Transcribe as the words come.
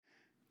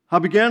I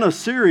began a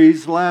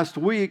series last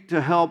week to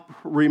help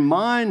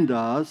remind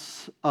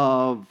us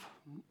of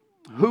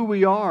who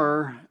we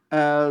are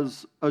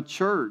as a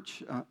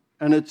church.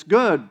 And it's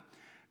good.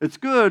 It's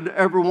good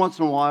every once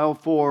in a while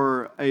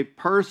for a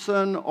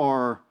person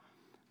or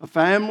a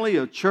family,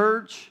 a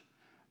church,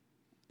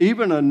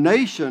 even a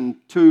nation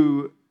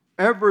to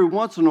every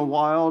once in a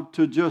while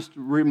to just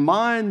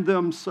remind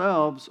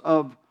themselves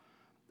of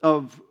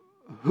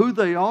who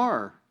they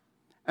are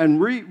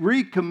and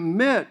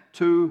recommit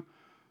to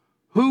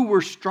who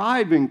we're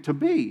striving to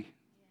be.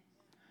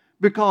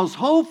 Because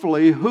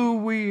hopefully who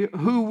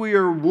we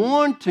are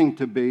wanting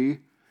to be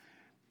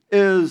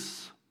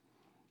is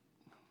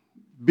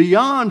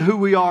beyond who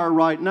we are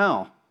right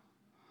now.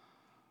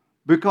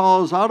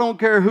 Because I don't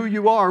care who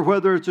you are,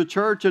 whether it's a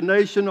church, a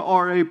nation,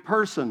 or a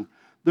person,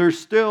 there's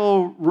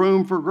still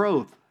room for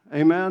growth.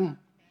 Amen?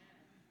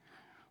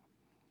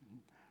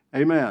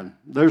 Amen.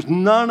 There's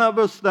none of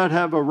us that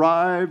have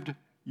arrived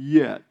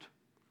yet.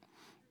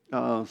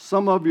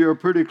 Some of you are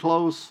pretty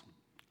close,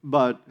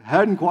 but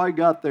hadn't quite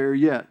got there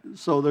yet.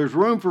 So there's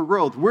room for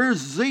growth. We're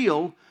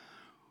Zeal.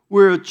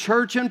 We're a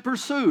church in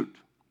pursuit.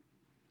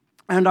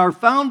 And our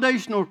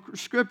foundational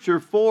scripture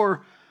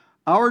for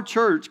our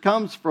church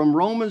comes from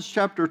Romans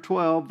chapter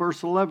 12,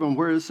 verse 11,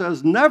 where it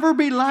says, "Never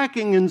be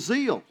lacking in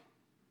zeal,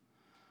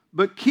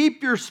 but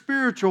keep your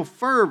spiritual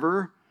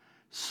fervor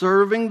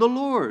serving the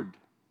Lord."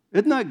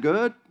 Isn't that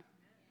good?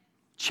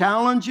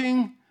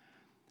 Challenging.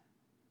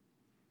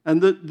 And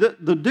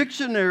the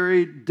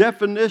dictionary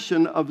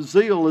definition of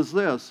zeal is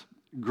this: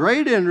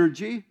 great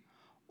energy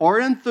or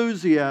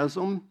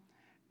enthusiasm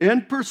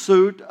in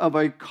pursuit of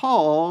a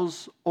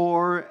cause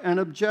or an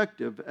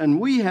objective. And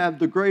we have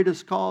the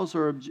greatest cause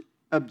or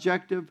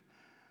objective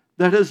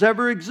that has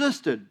ever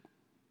existed.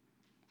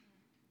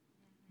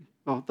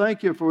 Oh,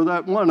 thank you for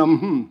that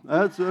one.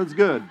 That's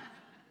good.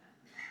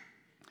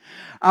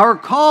 Our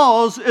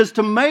cause is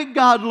to make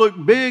God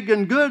look big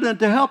and good and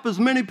to help as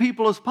many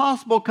people as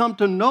possible come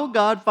to know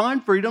God,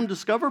 find freedom,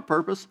 discover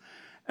purpose,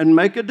 and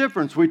make a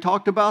difference. We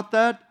talked about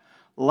that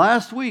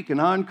last week, and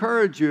I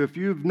encourage you, if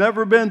you've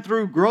never been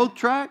through Growth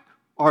Track,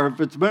 or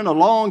if it's been a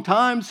long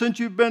time since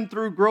you've been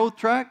through Growth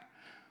Track,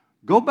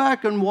 go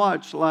back and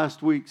watch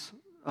last week's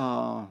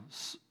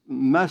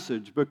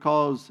message,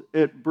 because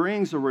it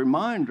brings a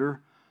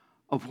reminder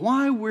of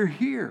why we're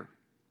here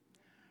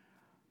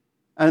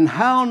and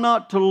how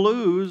not to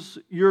lose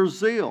your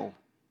zeal.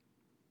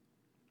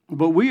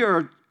 But we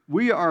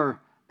are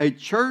a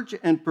church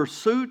in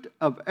pursuit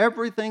of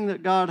everything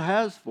that God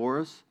has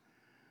for us,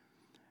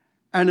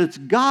 and it's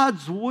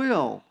God's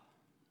will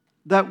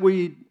that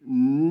we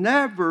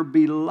never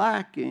be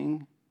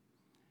lacking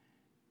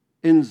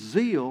in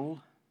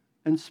zeal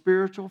and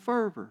spiritual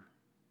fervor.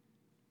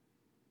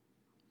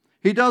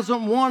 He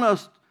doesn't want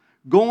us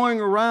going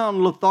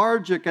around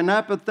lethargic and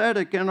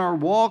apathetic in our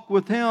walk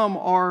with Him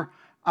or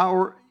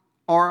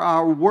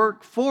our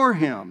work for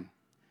Him.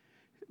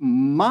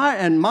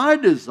 My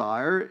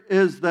desire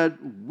is that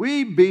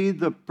we be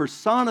the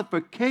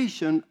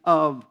personification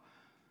of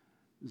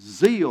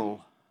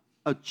zeal,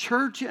 a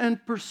church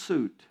in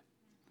pursuit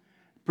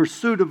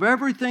of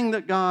everything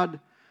that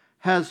God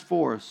has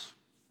for us.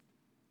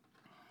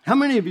 How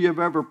many of you have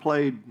ever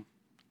played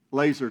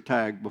laser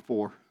tag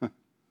before?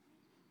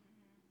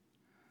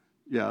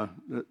 Yeah,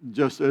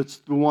 it's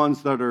the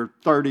ones that are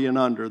 30 and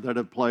under that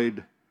have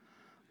played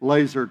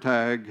laser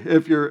tag.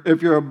 If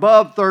you're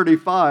above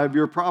 35,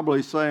 you're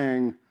probably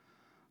saying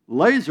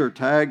laser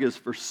tag is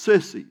for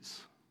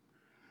sissies.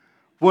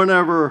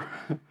 Whenever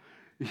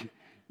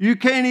you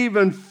can't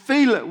even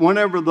feel it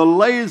whenever the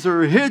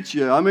laser hits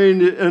you. I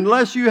mean,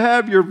 unless you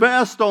have your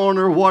vest on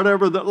or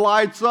whatever that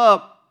lights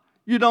up,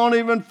 you don't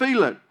even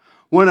feel it.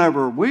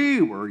 Whenever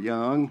we were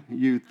young,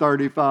 you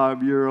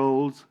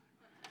 35-year-olds,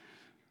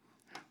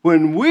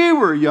 when we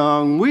were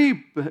young,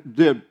 we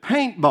did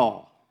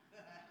paintball.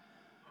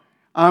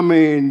 I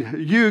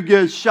mean, you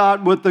get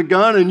shot with the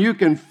gun and you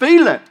can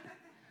feel it.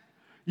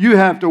 You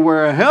have to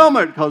wear a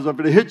helmet because if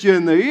it hits you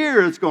in the ear,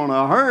 it's going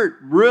to hurt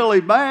really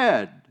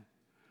bad.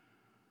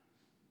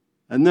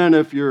 And then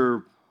if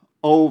you're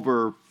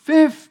over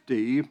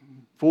 50,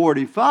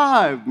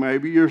 45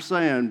 maybe, you're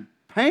saying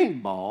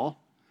paintball.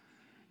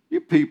 You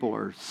people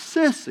are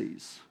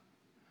sissies.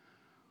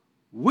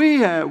 We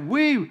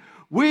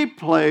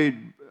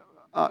played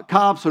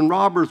cops and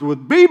robbers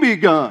with BB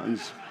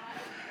guns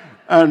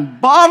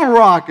and bottle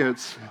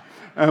rockets.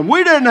 And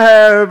we didn't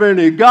have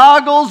any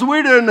goggles.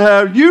 We didn't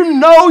have,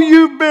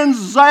 you've been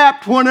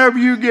zapped whenever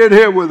you get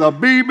hit with a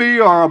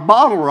BB or a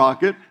bottle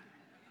rocket.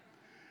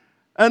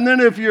 And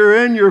then if you're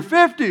in your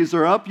 50s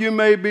or up, you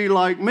may be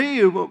like me.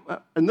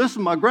 And this is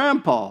my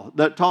grandpa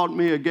that taught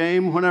me a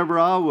game whenever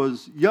I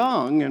was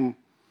young. And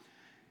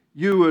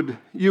you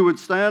would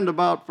stand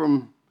about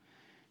from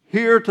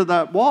here to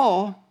that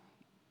wall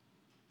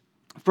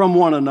from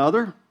one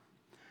another.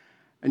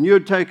 And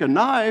you'd take a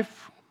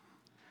knife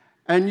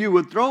and you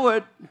would throw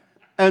it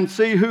and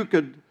see who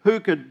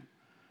could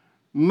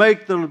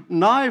make the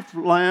knife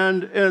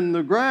land in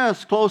the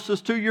grass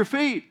closest to your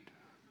feet.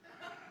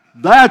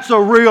 That's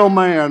a real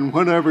man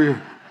whenever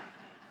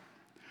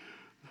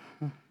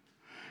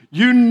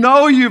You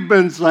know you've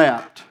been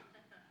zapped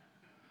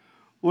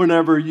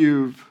whenever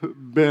you've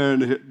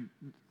been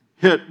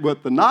hit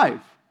with the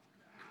knife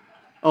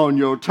on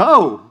your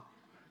toe.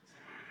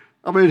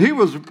 I mean, he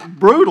was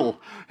brutal.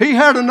 He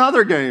had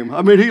another game.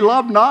 I mean, he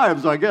loved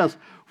knives, I guess,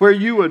 where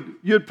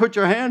you'd put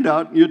your hand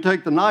out and you'd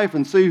take the knife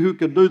and see who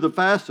could do the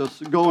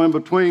fastest, go in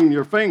between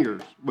your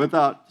fingers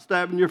without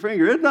stabbing your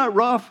finger. Isn't that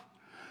rough?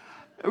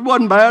 It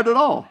wasn't bad at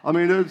all. I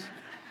mean,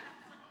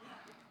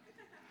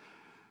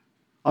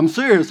 I'm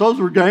serious. Those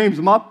were games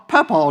my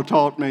papa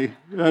taught me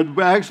and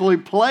actually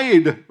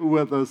played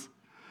with us.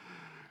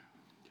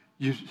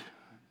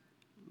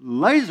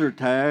 Laser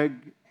tag,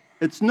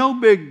 it's no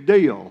big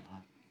deal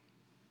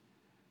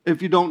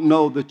if you don't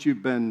know that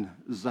you've been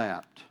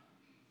zapped.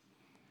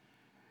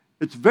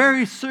 It's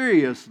very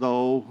serious,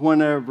 though,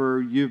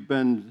 whenever you've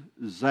been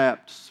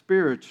zapped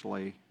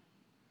spiritually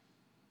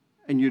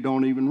and you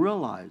don't even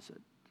realize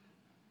it.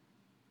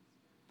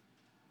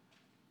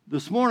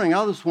 This morning,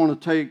 I just want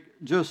to take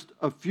just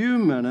a few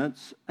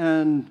minutes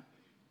and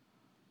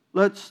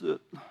let's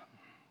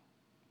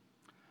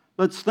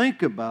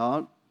think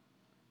about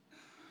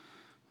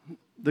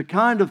the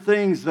kind of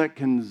things that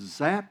can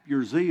zap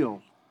your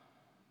zeal.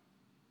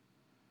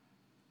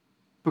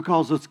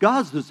 Because it's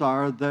God's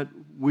desire that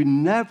we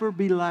never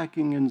be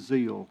lacking in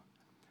zeal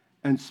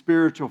and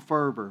spiritual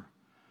fervor.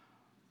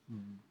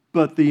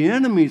 But the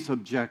enemy's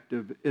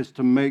objective is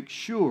to make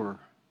sure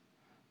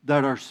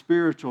that our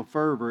spiritual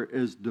fervor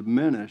is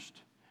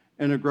diminished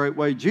in a great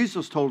way.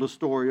 Jesus told a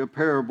story, a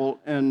parable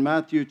in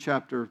Matthew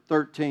chapter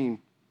 13,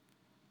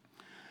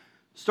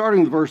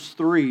 starting with verse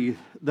 3,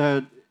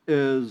 that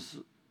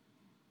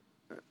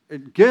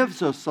it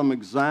gives us some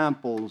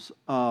examples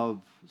of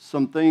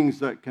some things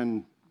that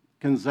can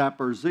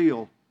zap our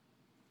zeal.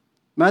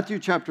 Matthew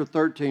chapter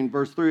 13,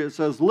 verse 3, it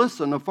says,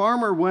 "Listen, a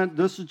farmer went,"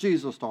 this is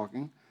Jesus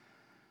talking,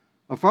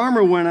 "a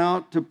farmer went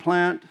out to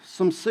plant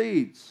some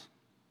seeds.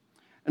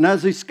 And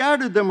as he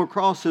scattered them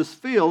across his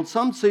field,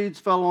 some seeds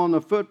fell on a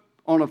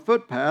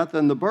footpath,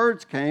 and the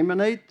birds came and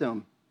ate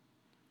them.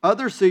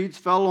 Other seeds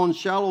fell on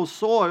shallow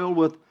soil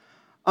with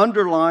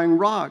underlying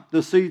rock.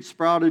 The seeds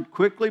sprouted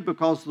quickly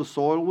because the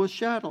soil was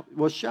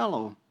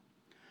shallow.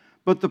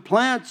 But the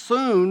plants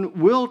soon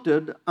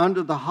wilted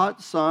under the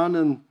hot sun,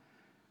 and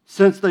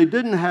since they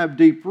didn't have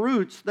deep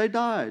roots, they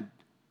died.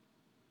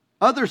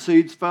 Other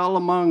seeds fell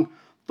among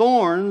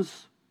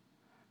thorns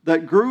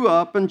that grew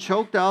up and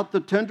choked out the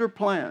tender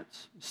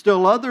plants.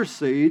 Still other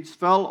seeds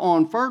fell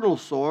on fertile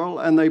soil,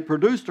 and they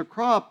produced a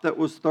crop that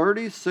was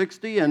 30,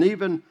 60, and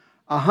even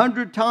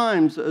 100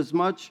 times as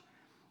much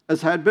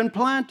as had been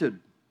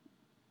planted.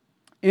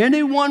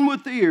 Anyone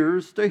with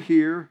ears to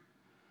hear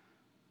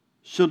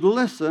should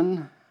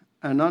listen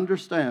and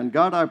understand."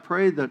 God, I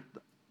pray that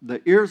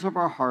the ears of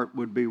our heart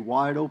would be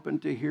wide open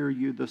to hear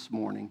you this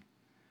morning.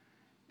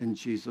 In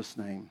Jesus'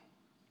 name.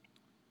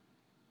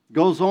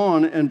 Goes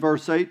on in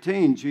verse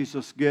 18,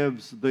 Jesus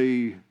gives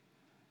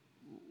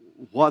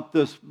what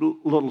this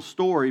little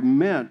story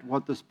meant,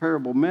 what this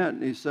parable meant.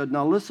 And he said,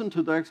 "Now listen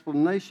to the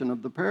explanation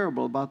of the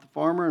parable about the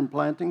farmer and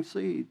planting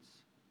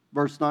seeds."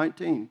 Verse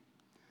 19.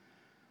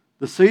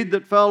 "The seed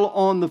that fell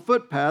on the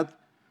footpath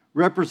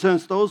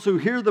represents those who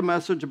hear the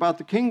message about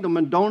the kingdom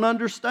and don't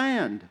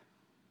understand."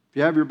 If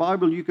you have your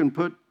Bible, you can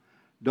put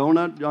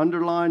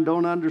underline,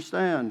 don't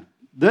understand.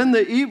 "Then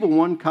the evil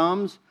one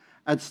comes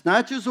and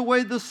snatches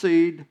away the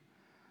seed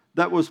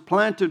that was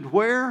planted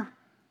where?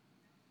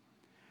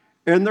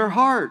 In their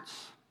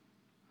hearts."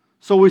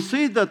 So we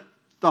see that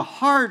the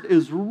heart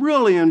is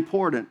really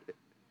important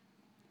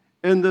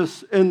in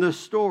this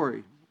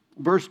story.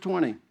 Verse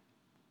 20.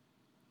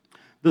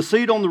 "The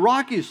seed on the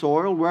rocky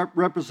soil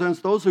represents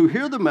those who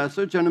hear the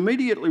message and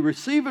immediately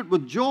receive it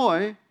with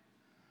joy.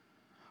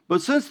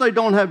 But since they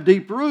don't have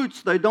deep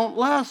roots, they don't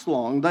last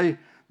long.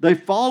 They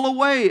fall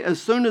away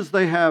as soon as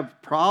they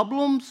have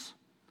problems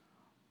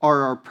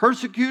or are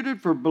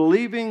persecuted for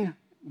believing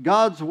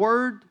God's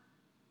word."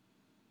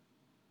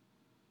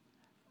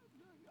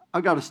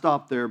 I've got to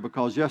stop there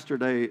because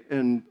yesterday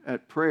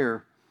at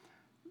prayer,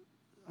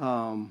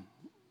 the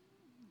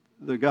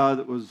guy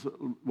that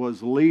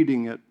was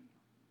leading it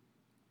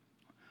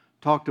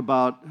talked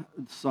about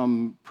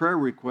some prayer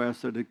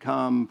requests that had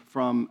come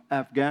from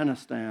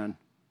Afghanistan.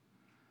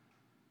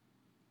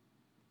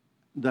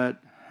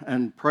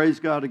 And praise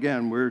God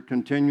again, we're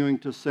continuing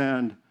to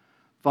send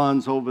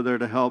funds over there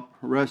to help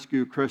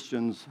rescue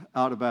Christians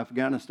out of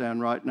Afghanistan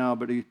right now.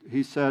 But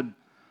he said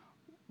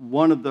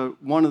one of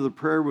the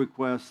prayer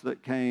requests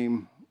that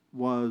came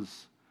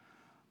was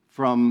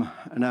from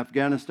an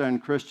Afghanistan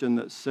Christian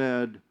that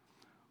said,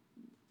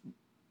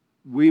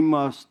 we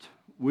must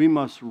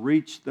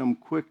reach them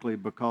quickly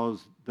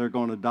because they're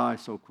going to die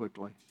so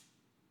quickly.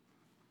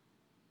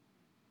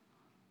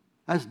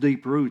 That's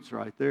deep roots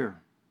right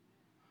there.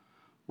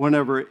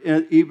 Whenever,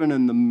 even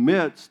in the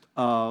midst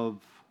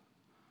of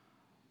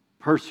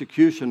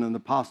persecution and the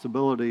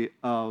possibility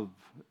of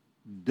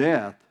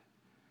death,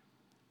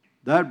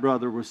 that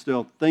brother was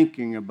still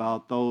thinking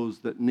about those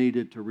that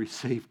needed to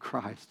receive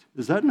Christ.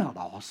 Is that not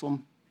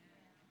awesome?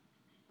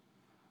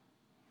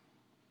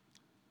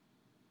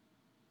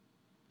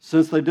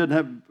 Since they didn't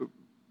have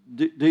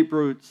deep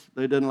roots,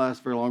 they didn't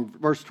last very long.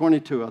 Verse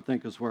 22, I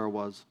think, is where it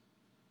was.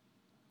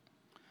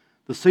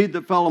 The seed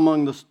that fell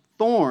among the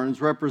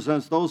thorns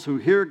represents those who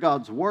hear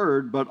God's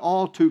word, but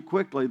all too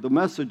quickly the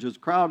message is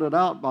crowded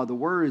out by the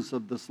worries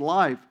of this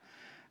life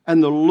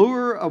and the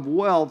lure of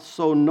wealth,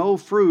 so no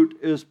fruit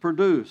is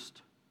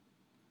produced.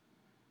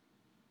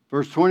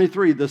 Verse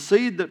 23, the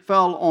seed that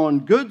fell on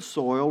good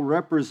soil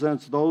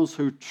represents those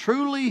who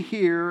truly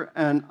hear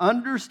and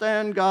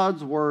understand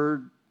God's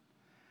word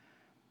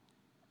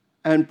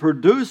and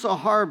produce a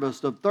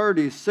harvest of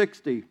 30,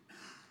 60,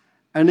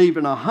 and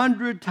even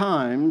 100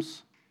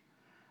 times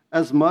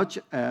as much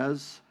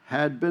as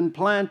had been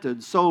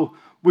planted. So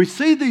we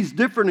see these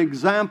different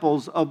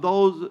examples of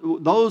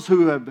those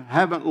who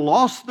haven't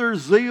lost their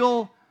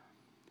zeal,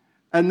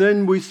 and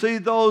then we see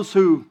those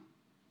who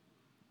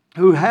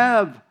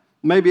have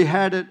maybe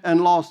had it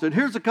and lost it.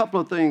 Here's a couple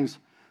of things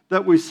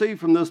that we see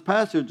from this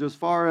passage as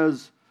far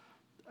as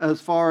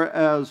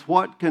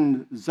what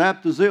can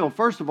zap the zeal.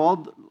 First of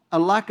all, a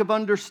lack of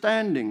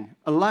understanding.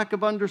 A lack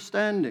of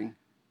understanding.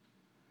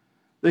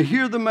 They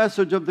hear the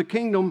message of the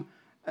kingdom,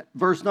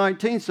 verse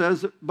 19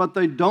 says, but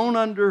they don't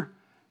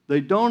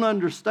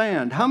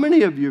understand. How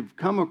many of you have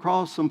come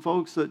across some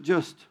folks that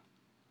just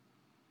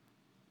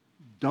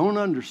don't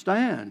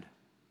understand?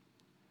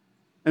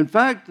 In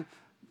fact,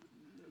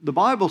 the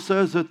Bible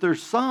says that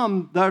there's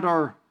some that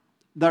are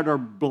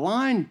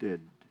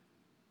blinded.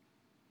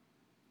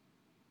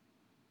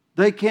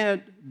 They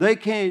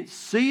can't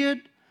see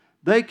it.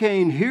 They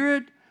can't hear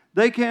it.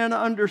 They can't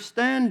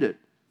understand it.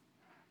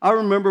 I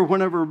remember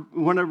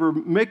whenever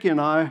Mickey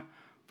and I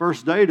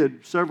first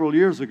dated several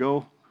years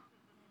ago,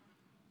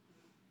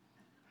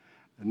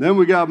 and then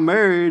we got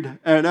married,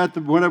 and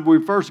whenever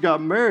we first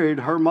got married,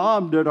 her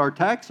mom did our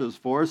taxes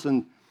for us,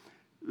 and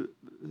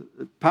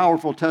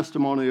powerful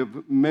testimony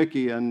of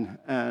Mickey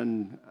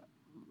and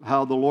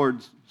how the Lord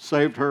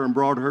saved her and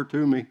brought her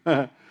to me.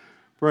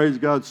 Praise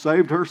God,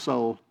 saved her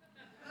soul.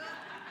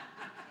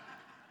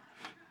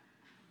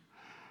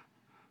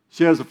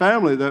 She has a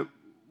family that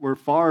were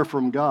far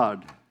from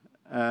God,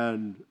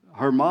 and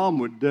her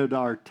mom did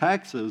our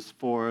taxes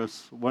for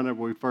us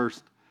whenever we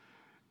first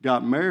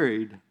got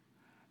married,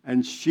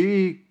 and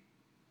she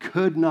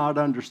could not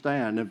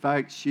understand. In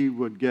fact, she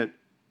would get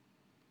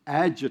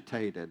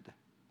agitated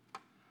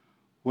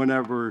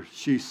whenever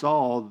she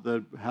saw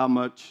how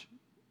much,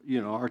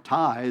 our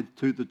tithe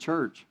to the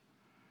church.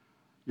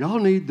 Y'all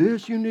need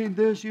this, you need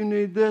this, you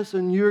need this,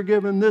 and you're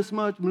giving this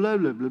much, blah,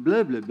 blah, blah,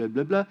 blah, blah, blah,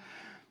 blah, blah.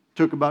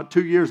 Took about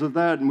 2 years of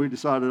that, and we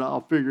decided I'll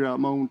figure out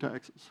my own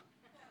taxes.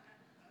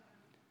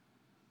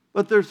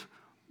 But that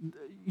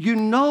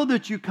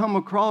you come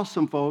across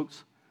some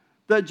folks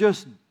that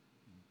just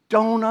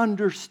don't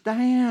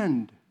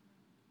understand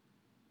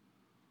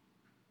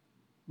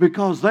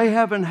because they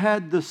haven't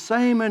had the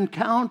same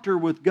encounter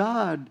with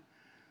God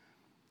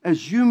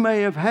as you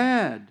may have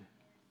had.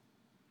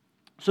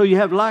 So you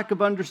have lack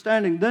of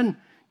understanding. Then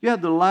you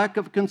have the lack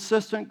of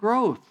consistent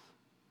growth.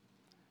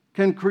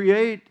 Can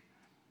create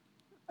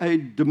a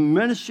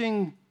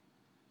diminishing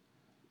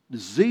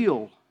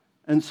zeal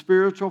and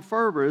spiritual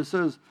fervor. It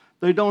says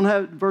they don't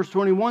have, verse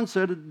 21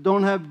 said,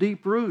 don't have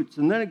deep roots.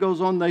 And then it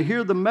goes on, they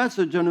hear the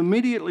message and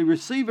immediately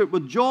receive it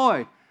with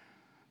joy.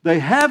 They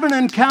have an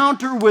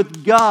encounter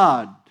with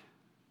God.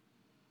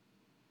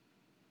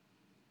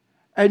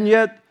 And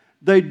yet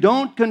they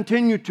don't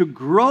continue to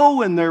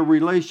grow in their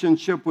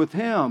relationship with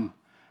Him.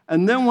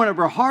 And then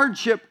whenever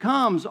hardship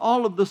comes,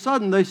 all of a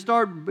sudden they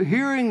start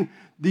hearing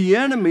the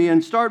enemy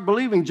and start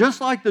believing, just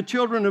like the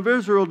children of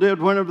Israel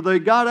did whenever they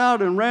got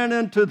out and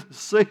ran to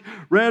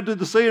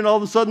the sea, and all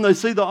of a sudden they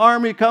see the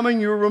army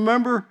coming, you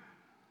remember?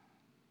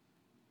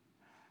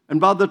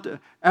 And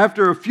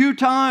after a few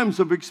times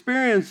of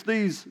experience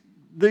these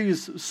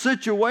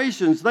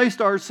situations, they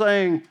start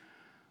saying,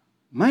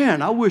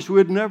 man, I wish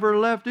we'd never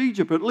left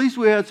Egypt. At least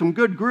we had some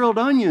good grilled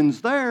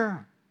onions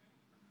there.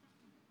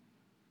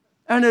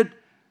 And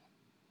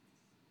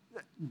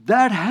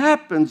that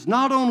happens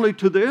not only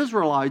to the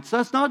Israelites.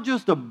 That's not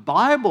just a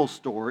Bible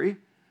story.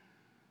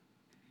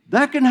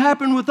 That can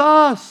happen with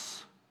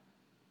us.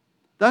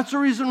 That's the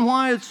reason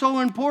why it's so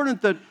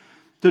important that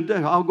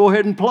today, I'll go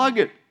ahead and plug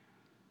it.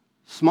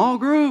 Small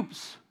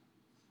groups.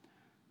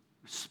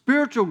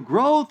 Spiritual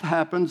growth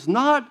happens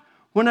not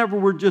whenever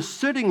we're just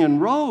sitting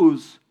in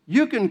rows.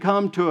 You can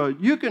come to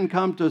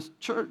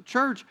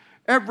church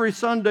every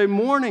Sunday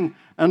morning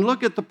and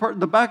look at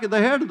the back of the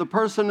head of the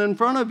person in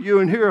front of you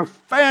and hear a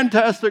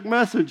fantastic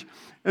message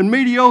and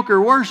mediocre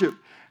worship.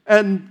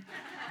 And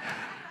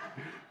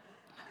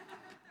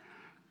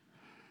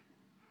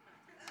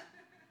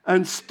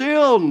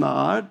still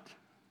not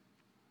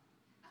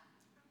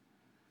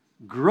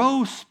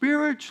grow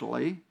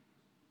spiritually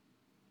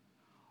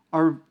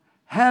or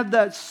have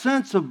that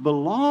sense of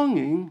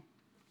belonging,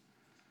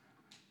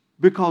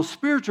 because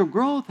spiritual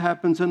growth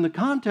happens in the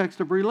context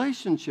of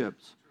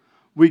relationships.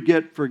 We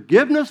get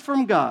forgiveness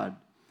from God.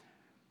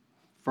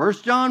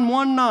 1 John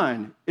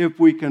 1:9, if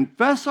we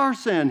confess our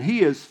sin,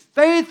 He is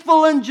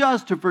faithful and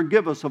just to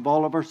forgive us of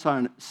all of our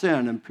sin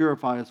and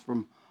purify us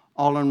from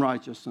all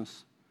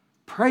unrighteousness.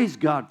 Praise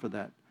God for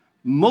that.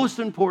 Most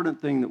important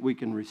thing that we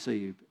can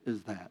receive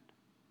is that.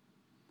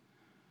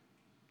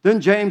 Then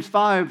James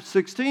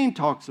 5:16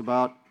 talks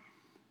about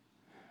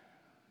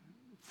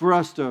for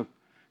us to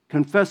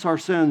confess our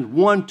sins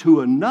one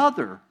to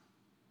another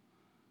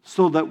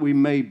so that we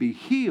may be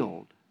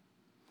healed.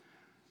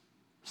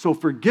 So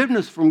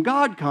forgiveness from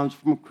God comes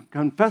from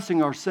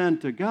confessing our sin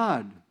to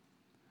God.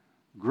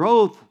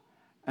 Growth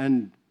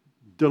and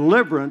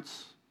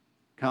deliverance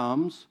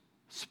comes,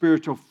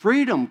 spiritual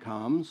freedom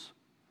comes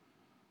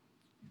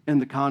in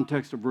the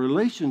context of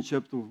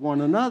relationships with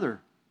one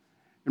another,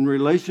 in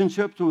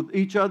relationships with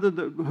each other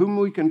whom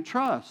we can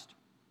trust.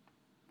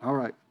 All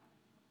right.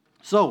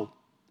 So,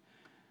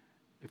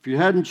 if you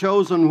hadn't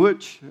chosen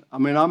which,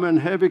 I'm in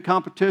heavy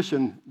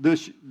competition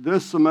this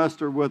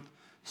semester with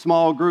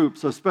small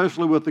groups,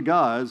 especially with the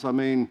guys.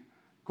 Of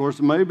course,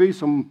 there may be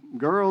some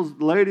girls,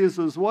 ladies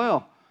as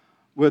well,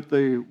 with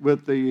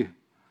the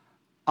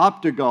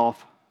OptiGolf.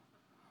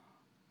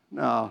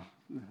 Now,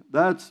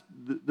 that's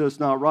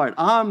not right.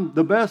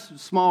 The best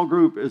small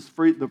group is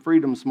the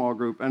Freedom Small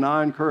Group, and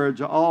I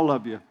encourage all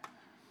of you.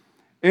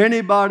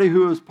 Anybody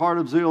who is part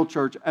of Zeal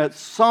Church, at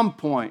some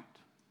point,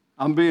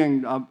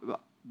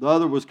 the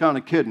other was kind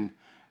of kidding.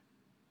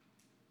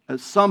 At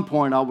some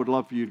point, I would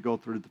love for you to go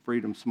through the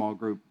Freedom Small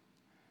Group,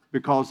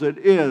 because it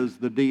is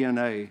the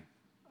DNA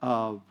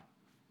of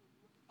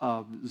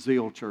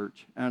Zeal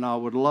Church. And I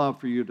would love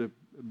for you to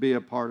be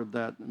a part of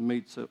that and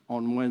meet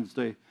on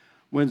Wednesday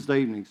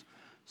evenings.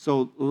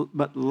 So,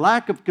 but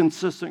lack of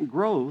consistent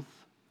growth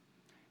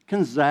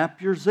can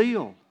zap your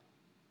zeal.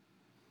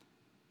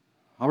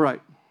 All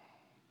right.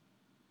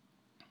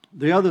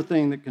 The other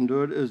thing that can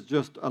do it is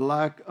just a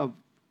lack of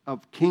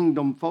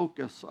kingdom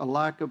focus, a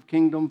lack of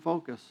kingdom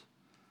focus.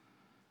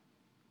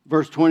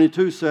 Verse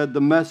 22 said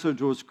the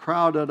message was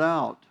crowded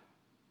out.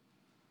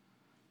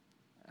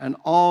 And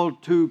all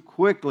too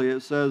quickly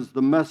it says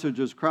the message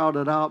is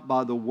crowded out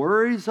by the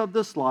worries of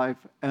this life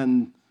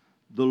and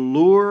the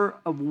lure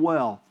of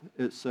wealth,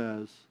 it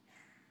says.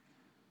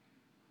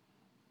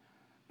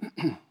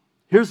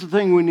 Here's the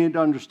thing we need to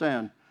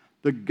understand.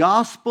 The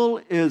gospel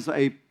is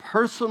a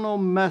personal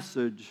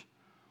message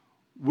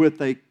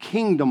with a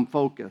kingdom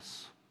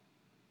focus.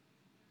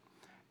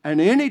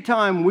 And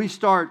anytime we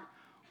start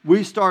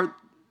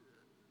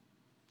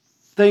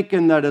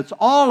thinking that it's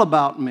all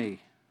about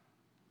me,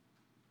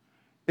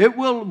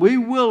 we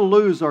will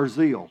lose our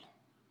zeal.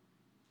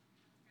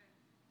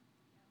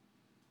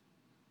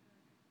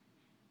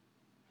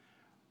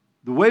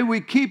 The way we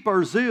keep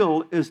our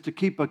zeal is to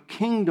keep a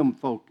kingdom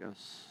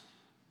focus.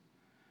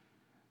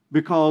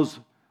 Because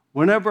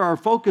whenever our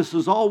focus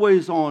is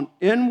always on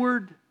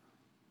inward,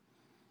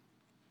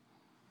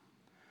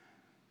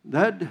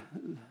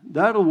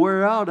 that'll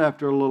wear out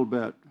after a little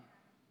bit.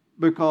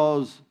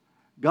 Because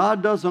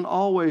God doesn't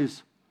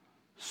always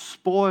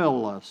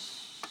spoil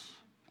us.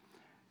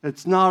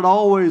 It's not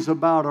always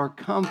about our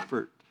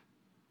comfort.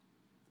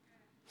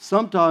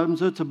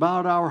 Sometimes it's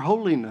about our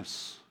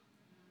holiness.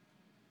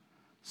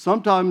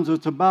 Sometimes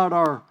it's about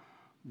our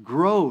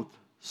growth.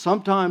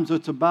 Sometimes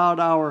it's about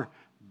our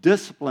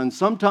discipline.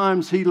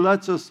 Sometimes He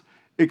lets us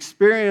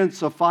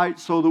experience a fight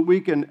so that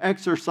we can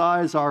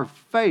exercise our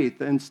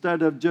faith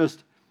instead of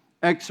just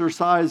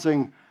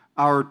exercising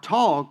our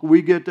talk.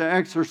 We get to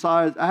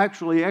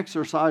actually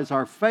exercise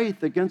our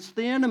faith against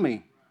the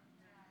enemy.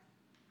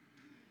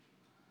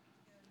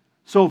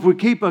 So if we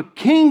keep a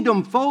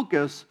kingdom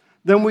focus,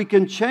 then we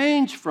can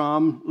change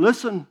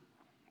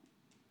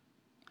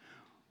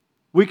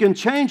we can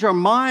change our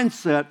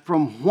mindset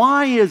from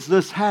why is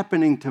this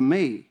happening to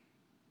me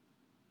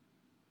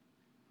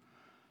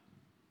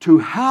to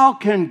how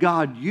can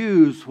God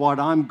use what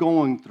I'm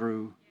going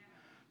through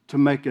to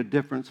make a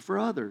difference for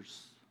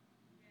others.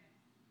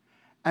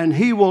 And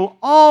He will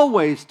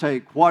always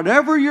take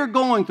whatever you're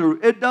going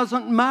through. It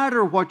doesn't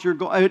matter what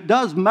it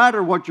does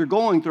matter what you're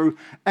going through,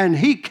 and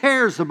He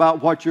cares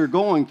about what you're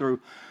going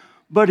through.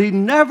 But He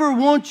never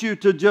wants you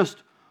to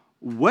just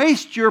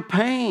waste your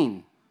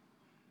pain.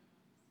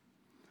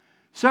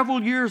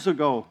 Several years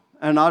ago,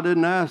 and I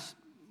didn't ask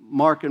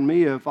Mark and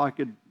Mia if I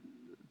could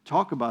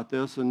talk about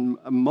this, and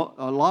a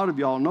lot of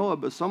y'all know it,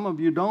 but some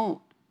of you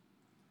don't.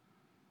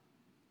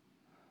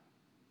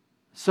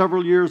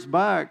 Several years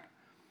back,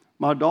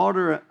 my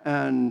daughter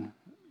and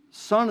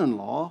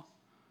son-in-law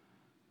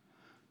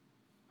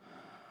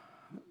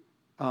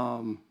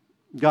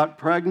got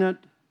pregnant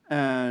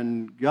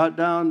and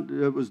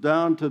it was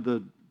down to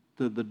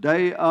the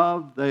day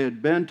of. They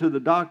had been to the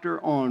doctor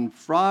on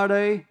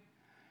Friday,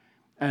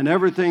 and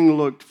everything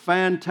looked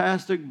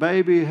fantastic.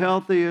 Baby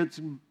healthy, it's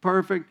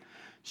perfect.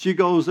 She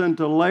goes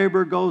into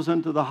labor, goes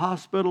into the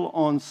hospital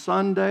on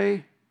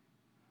Sunday,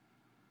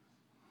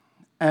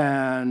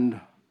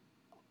 and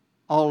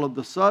all of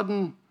a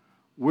sudden,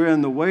 we're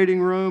in the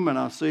waiting room, and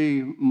I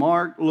see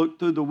Mark look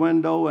through the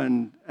window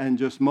and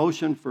just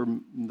motion for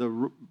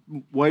the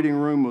waiting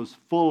room was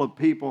full of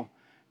people.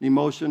 He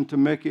motioned to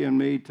Mickey and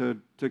me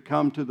to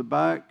come to the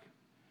back.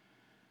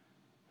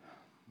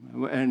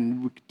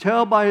 And we could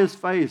tell by his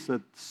face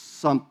that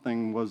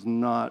something was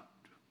not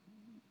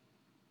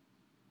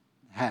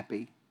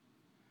happy.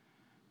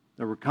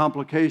 There were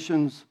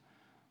complications.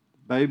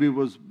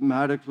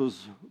 Maddox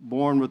was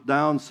born with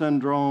Down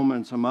syndrome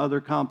and some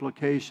other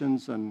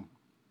complications, and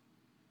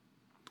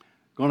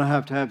going to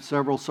have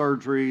several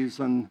surgeries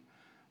and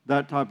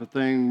that type of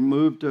thing.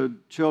 Moved to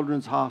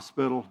Children's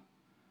Hospital.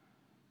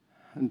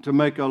 And to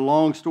make a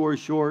long story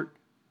short,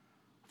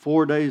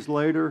 4 days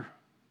later,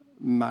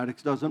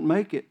 Maddox doesn't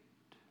make it.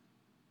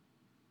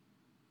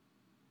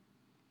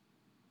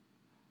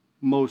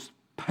 Most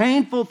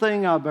painful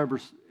thing I've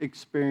ever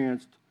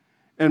experienced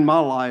in my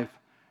life,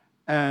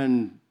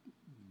 and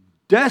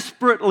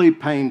desperately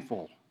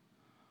painful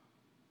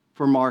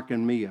for Mark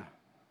and Mia.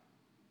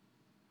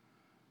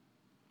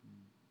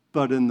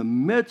 But in the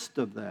midst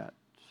of that,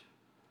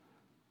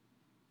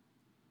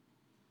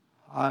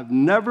 I've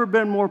never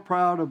been more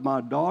proud of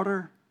my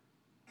daughter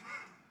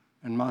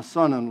and my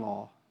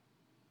son-in-law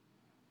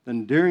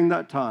than during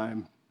that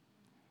time,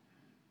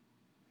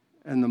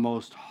 and the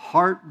most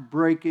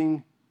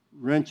heartbreaking,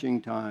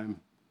 wrenching time,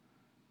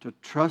 to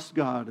trust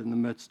God in the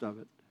midst of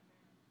it.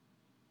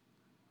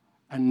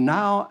 And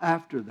now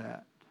after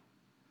that,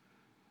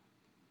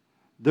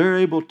 they're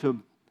able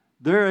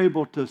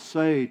to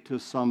say to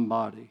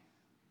somebody,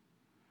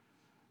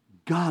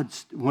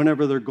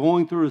 whenever they're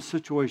going through a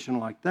situation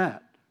like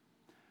that,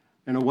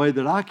 in a way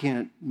that I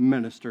can't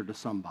minister to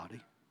somebody,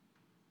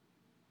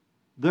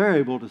 they're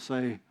able to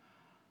say,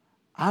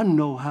 I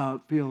know how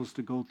it feels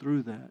to go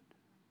through that.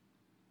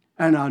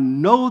 And I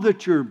know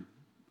that your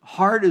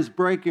heart is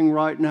breaking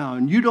right now,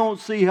 and you don't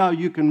see how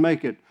you can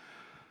make it.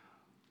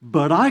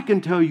 But I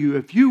can tell you,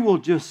 if you will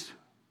just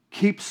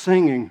keep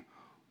singing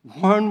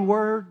one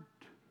word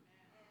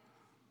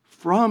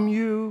from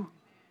you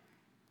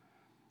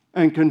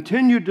and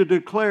continue to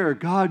declare,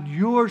 God,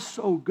 you're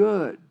so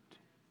good,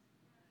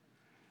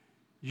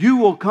 you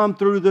will come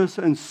through this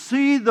and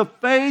see the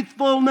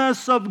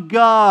faithfulness of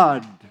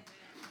God.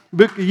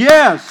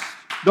 Yes,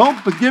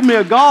 don't give me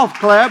a golf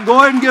clap.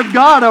 Go ahead and give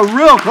God a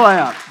real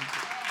clap.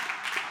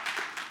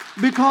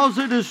 Because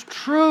it is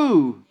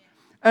true.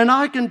 And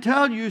I can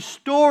tell you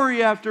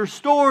story after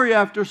story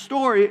after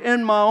story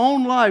in my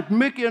own life,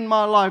 Mickey in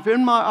my life,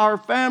 in our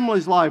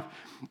family's life.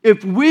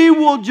 If we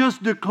will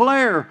just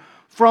declare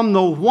from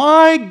the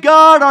why,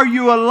 God, are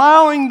you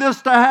allowing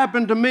this to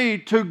happen to me,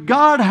 to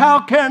God, how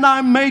can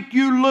I make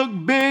you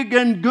look big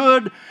and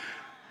good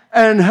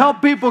and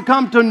help people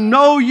come to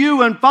know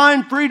you and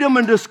find freedom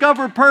and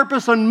discover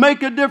purpose and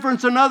make a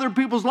difference in other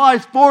people's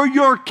lives for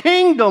your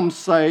kingdom's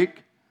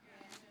sake,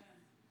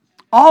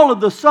 all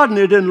of a sudden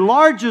it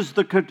enlarges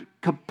the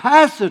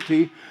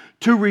capacity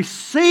to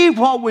receive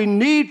what we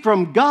need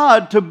from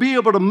God to be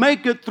able to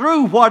make it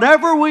through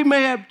whatever we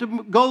may have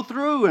to go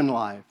through in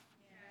life.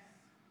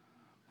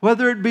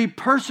 Whether it be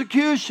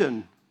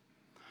persecution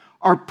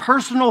or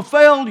personal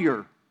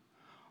failure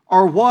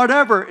or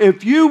whatever,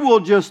 if you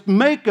will just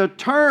make a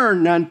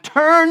turn and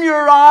turn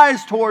your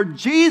eyes toward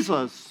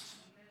Jesus,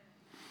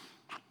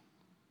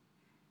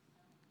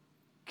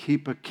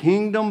 keep a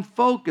kingdom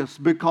focus,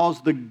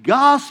 because the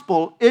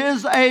gospel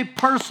is a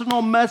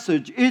personal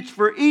message. It's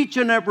for each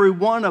and every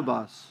one of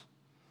us.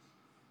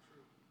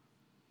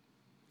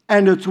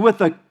 And it's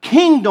with a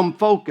kingdom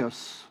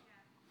focus.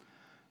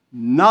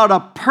 Not a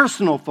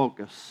personal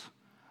focus,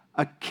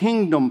 a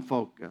kingdom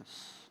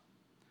focus.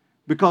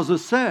 Because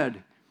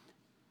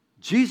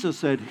Jesus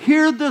said,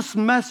 hear this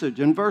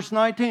message in verse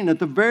 19 at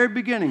the very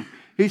beginning.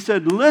 He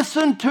said,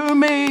 listen to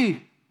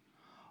me,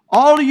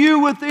 all of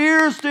you with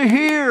ears to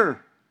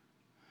hear.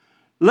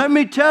 Let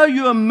me tell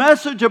you a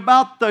message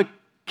about the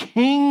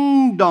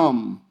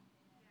kingdom.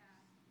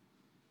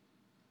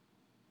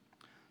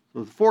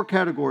 So the 4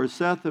 categories,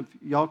 Seth, if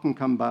y'all can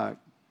come back.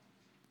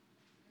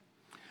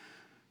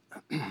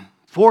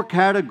 4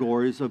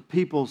 categories of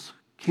people's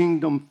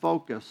kingdom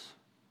focus.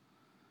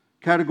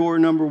 Category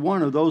number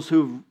 1 are those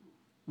who've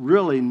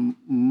really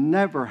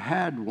never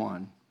had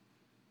one.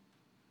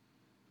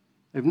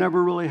 They've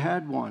never really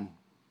had one.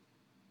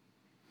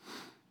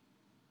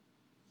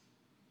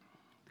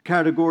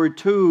 Category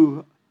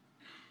 2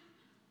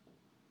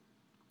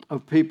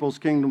 of people's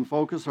kingdom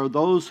focus are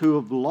those who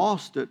have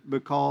lost it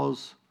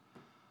because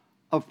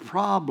of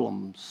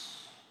problems.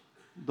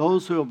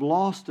 Those who have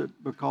lost it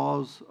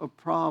because of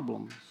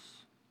problems.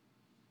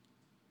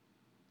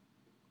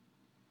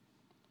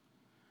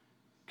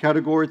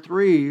 Category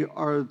 3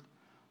 are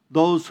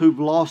those who've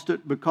lost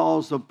it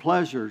because of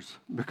pleasures.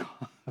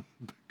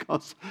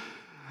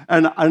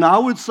 And I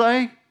would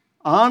say,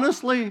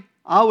 honestly,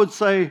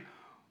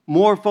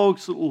 more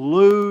folks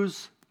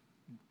lose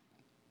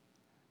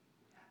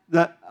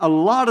that. A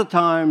lot of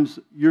times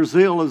your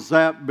zeal is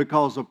zapped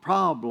because of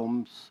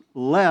problems,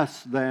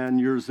 less than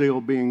your zeal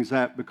being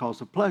zapped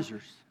because of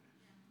pleasures.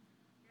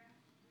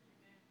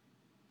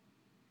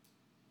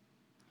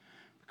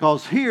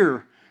 Because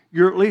here,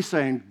 you're at least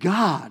saying,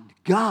 God,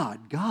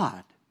 God,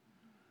 God,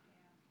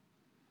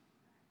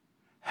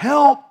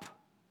 help.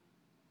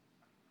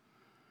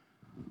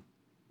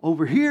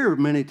 Over here,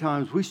 many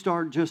times, we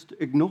start just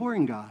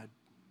ignoring God.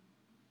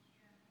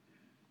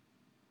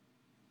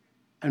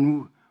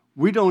 And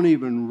we don't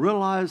even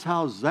realize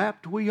how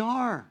zapped we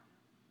are.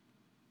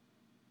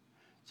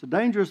 It's a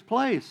dangerous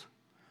place.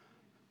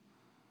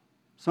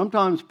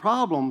 Sometimes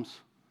problems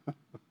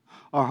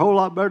are a whole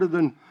lot better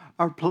than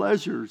our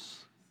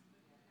pleasures.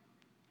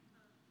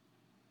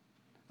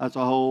 That's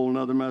a whole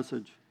nother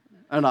message.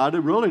 And I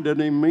really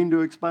didn't even mean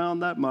to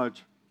expound that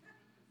much.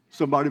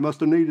 Somebody must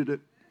have needed it.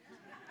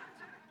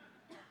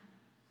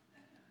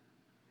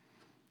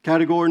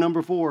 Category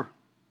number 4.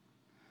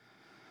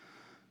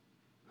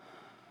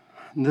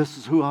 And this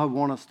is who I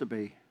want us to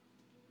be.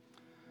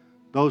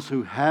 Those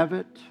who have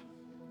it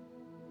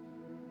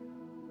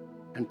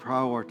and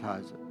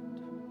prioritize it.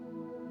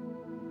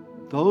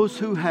 Those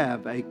who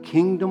have a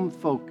kingdom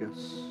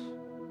focus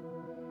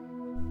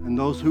and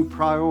those who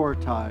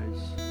prioritize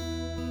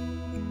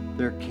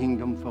their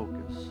kingdom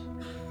focus.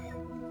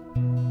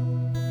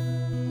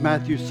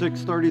 Matthew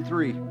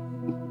 6:33.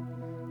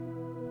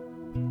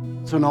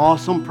 It's an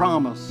awesome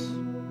promise.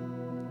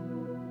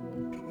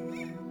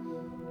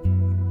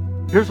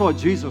 Here's what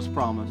Jesus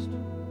promised.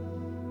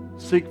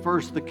 Seek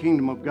first the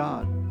kingdom of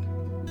God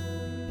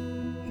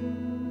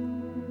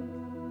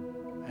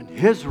and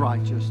His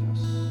righteousness.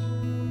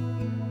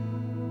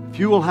 If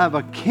you will have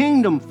a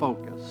kingdom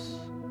focus,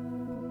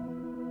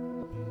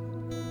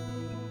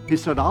 He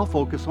said, I'll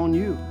focus on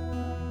you.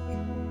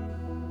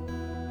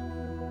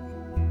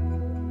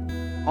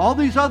 All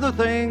these other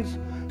things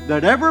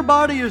that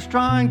everybody is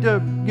trying to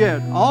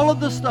get, all of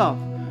the stuff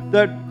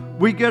that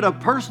we get a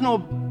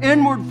personal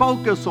inward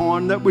focus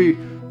on, that we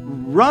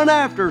run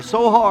after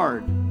so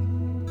hard.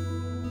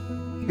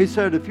 He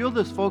said, if you'll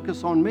just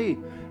focus on me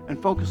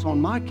and focus on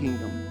my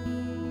kingdom,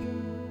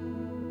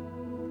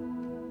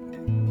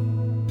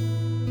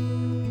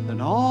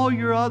 then all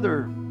your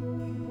other,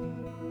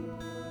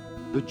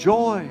 the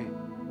joy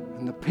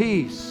and the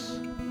peace,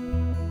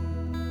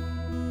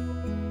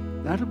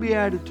 that'll be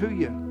added to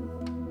you.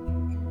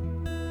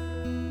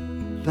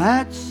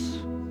 That's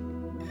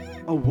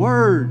a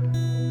word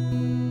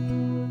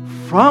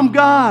from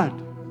God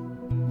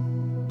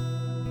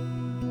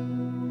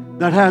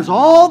that has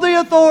all the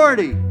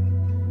authority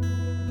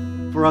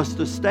for us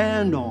to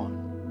stand on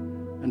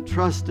and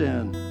trust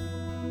in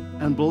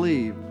and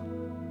believe.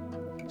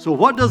 So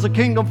what does a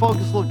kingdom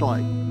focus look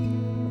like?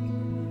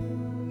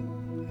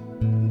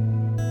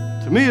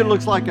 To me, it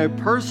looks like a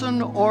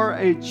person or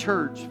a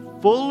church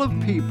full of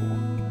people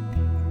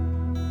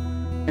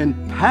in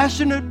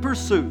passionate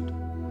pursuit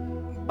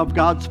of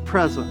God's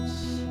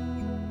presence,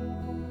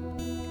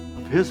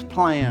 of His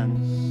plans,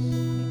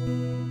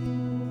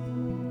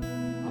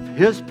 of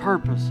His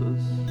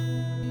purposes,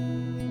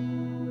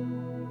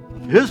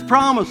 of His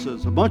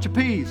promises, a bunch of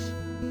peace,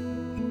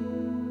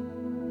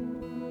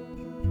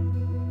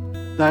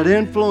 that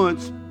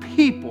influence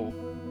people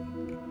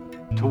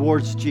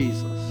towards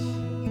Jesus.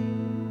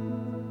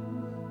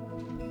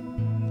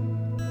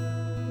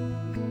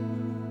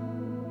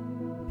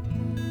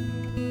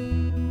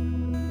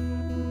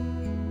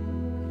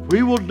 If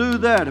we will do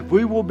that, if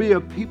we will be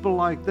a people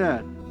like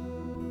that,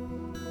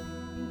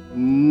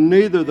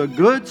 neither the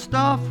good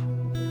stuff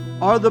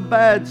or the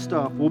bad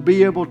stuff will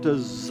be able to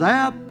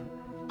zap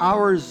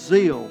our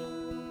zeal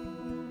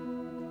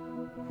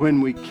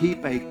when we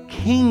keep a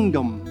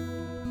kingdom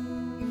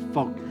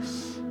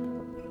focus.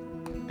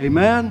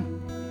 Amen?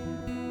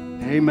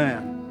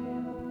 Amen.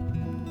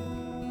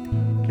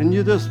 Can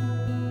you just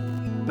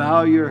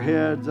bow your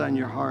heads and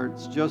your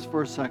hearts just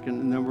for a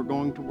second, and then we're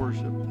going to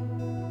worship.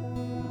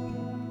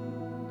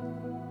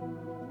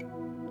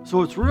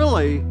 So it's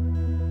really,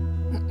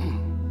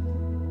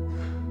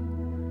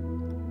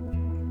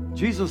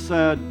 Jesus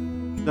said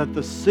that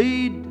the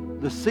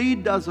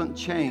seed doesn't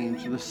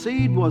change. The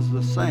seed was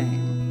the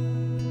same.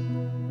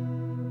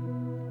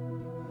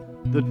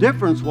 The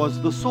difference was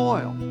the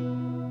soil.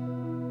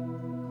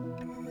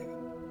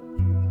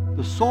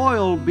 The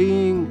soil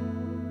being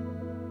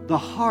the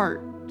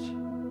heart.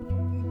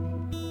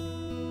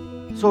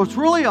 So it's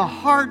really a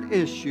heart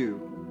issue.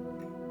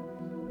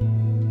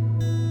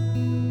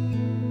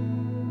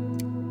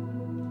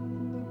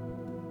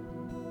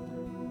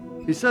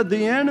 He said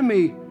the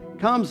enemy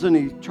comes and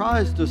he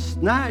tries to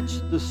snatch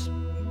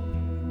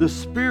the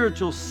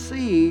spiritual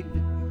seed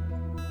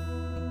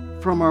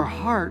from our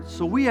hearts.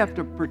 So we have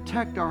to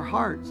protect our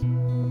hearts.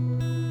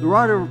 The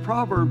writer of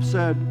Proverbs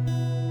said,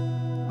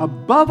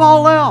 above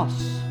all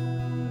else,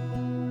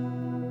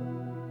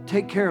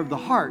 take care of the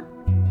heart,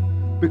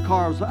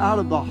 because out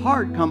of the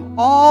heart come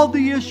all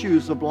the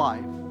issues of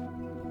life.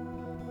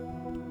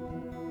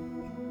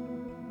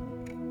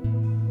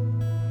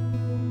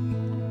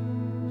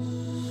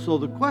 So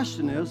the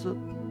question is,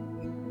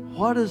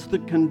 what is the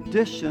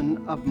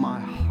condition of my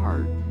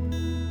heart?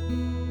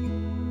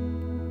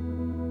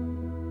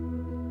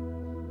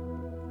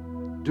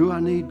 Do I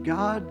need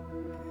God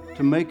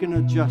to make an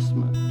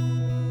adjustment?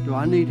 Do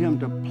I need Him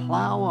to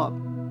plow up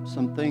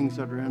some things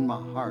that are in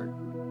my heart,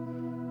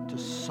 to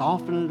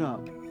soften it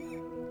up,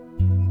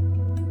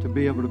 to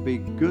be able to be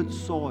good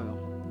soil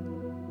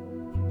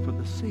for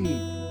the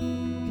seed?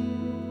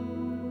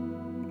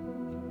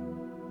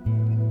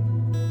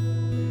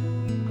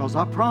 Because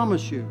I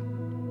promise you,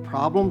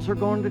 problems are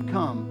going to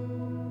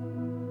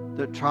come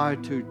that try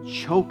to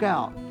choke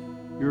out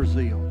your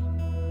zeal.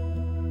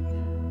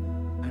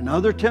 And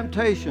other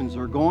temptations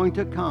are going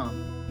to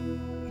come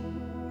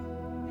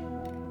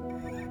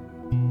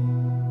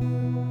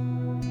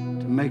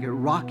to make it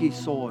rocky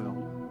soil.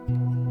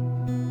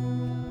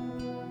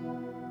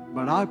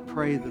 But I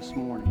pray this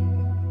morning,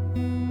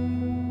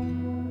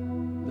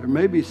 there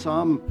may be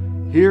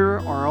some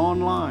here or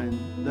online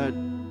that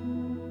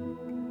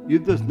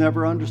you've just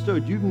never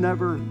understood.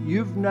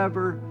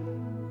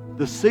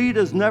 The seed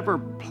is never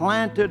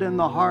planted in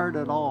the heart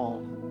at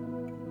all.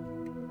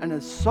 And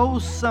it's so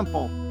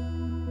simple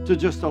to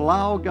just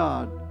allow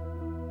God,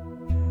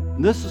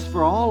 and this is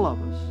for all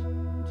of us,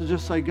 to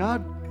just say,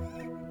 God,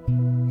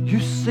 you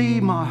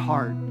see my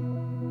heart.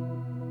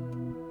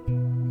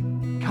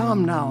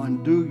 Come now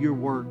and do your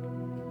work.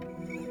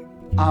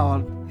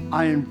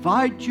 I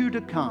invite you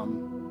to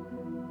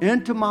come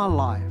into my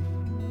life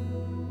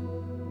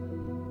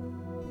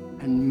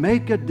and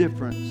make a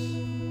difference.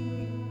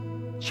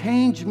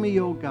 Change me,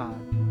 oh God,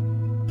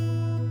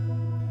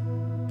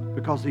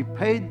 because he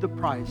paid the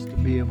price to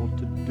be able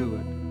to do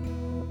it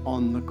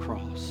on the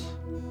cross.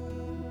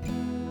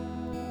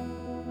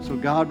 So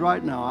God,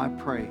 right now, I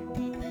pray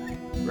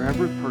for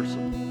every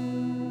person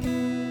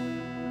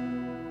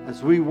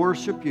as we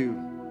worship you,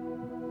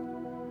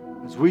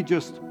 as we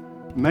just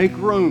make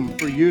room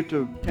for you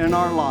to, in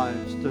our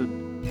lives, to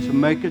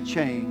make a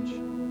change.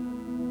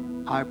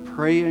 I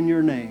pray in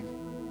your name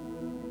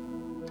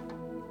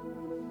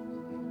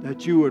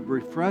that you would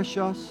refresh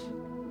us,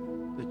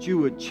 that you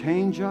would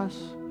change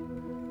us,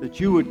 that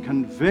you would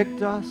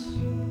convict us,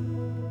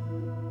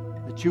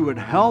 that you would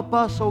help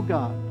us, oh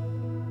God,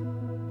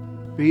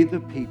 be the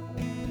people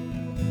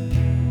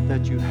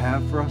that you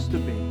have for us to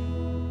be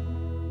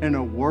in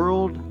a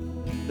world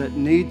that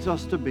needs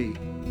us to be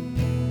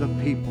the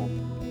people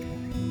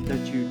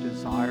that you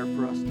desire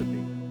for us to be.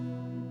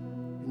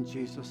 In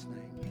Jesus'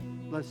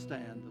 name, let's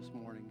stand.